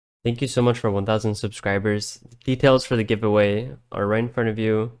Thank you so much for 1,000 subscribers. Details for the giveaway are right in front of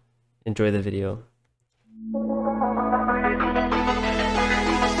you. Enjoy the video.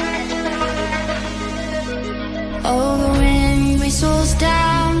 Oh, the wind whistles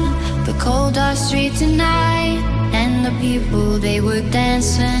down the cold dark street tonight, and the people, they were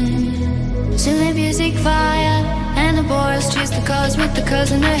dancing to the music fire. And the boys chased the cars with the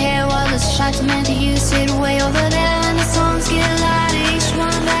curls in her hair, while the shots meant to you sit way over there. And the songs get louder, each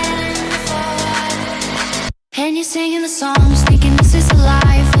one better than before. And you're singing the songs, thinking this is a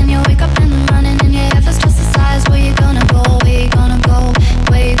life. And you wake up in the morning and your head feels just the size. Where you gonna go, where you gonna go,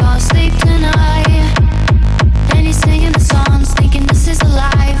 where you gonna sleep tonight? And you're singing the songs, thinking this is a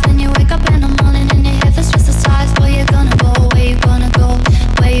life. And you wake up in the morning and your head feels just the size. Where you gonna go, where you gonna go,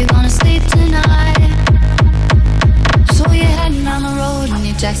 where you gonna sleep tonight? So you're heading down the road in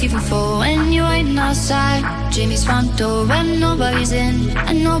your taxi for 4, and you're waiting outside Jamie's front door, and nobody's in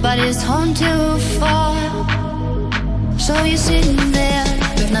and nobody's home till 4. So you're sitting there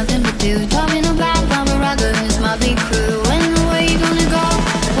with nothing to do, talking about Barbara and his motley crew. And where you gonna go,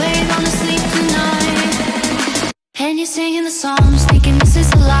 where you gonna sleep tonight? And you're singing the songs, thinking this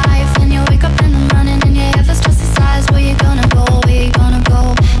is a life. And you wake up in the morning and your head feels just the size. Where you gonna go, where you gonna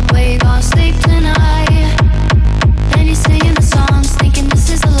go, where you gonna sleep tonight? And you're singing the songs, thinking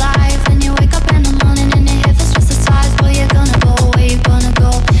this is a life. And you wake up in the morning and your head feels just the size. Where you gonna go, where you gonna go,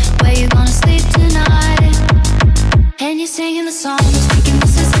 where you gonna sleep tonight? And you're singing the songs, thinking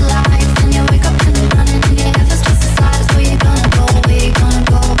this is a life. And you wake up in the morning and your head feels just the size. Where you gonna go, where you gonna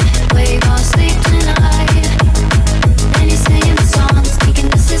go, where you gonna sleep tonight? And you're singing the songs, thinking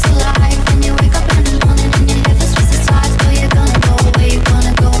this is a life. And you wake up in the morning and your head feels just the size. Where you gonna go, where you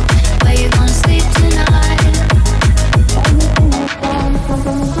gonna go, where you gonna sleep tonight?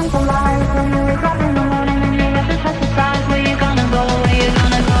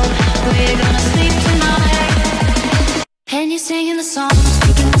 And you're singing the songs,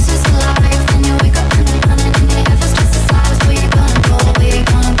 thinking this is a life. And you wake up in the morning and your head feels just the size. Where you gonna go, where you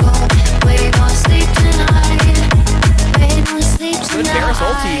gonna go, where you gonna sleep tonight? Where you gonna sleep tonight? Good Garrus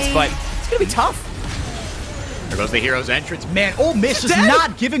ultis, but it's gonna be tough. There goes the hero's entrance. Man, Ole Miss is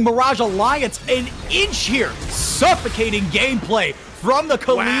not giving Mirage Alliance an inch here. Suffocating gameplay from the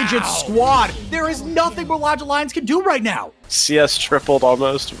collegiate squad. There is nothing Mirage Alliance can do right now. CS tripled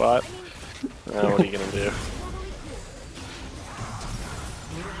almost, but what are you gonna do?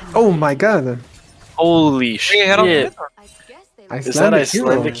 Oh my god. Holy shit. Is that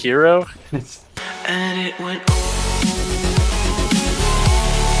Icelandic hero? And it went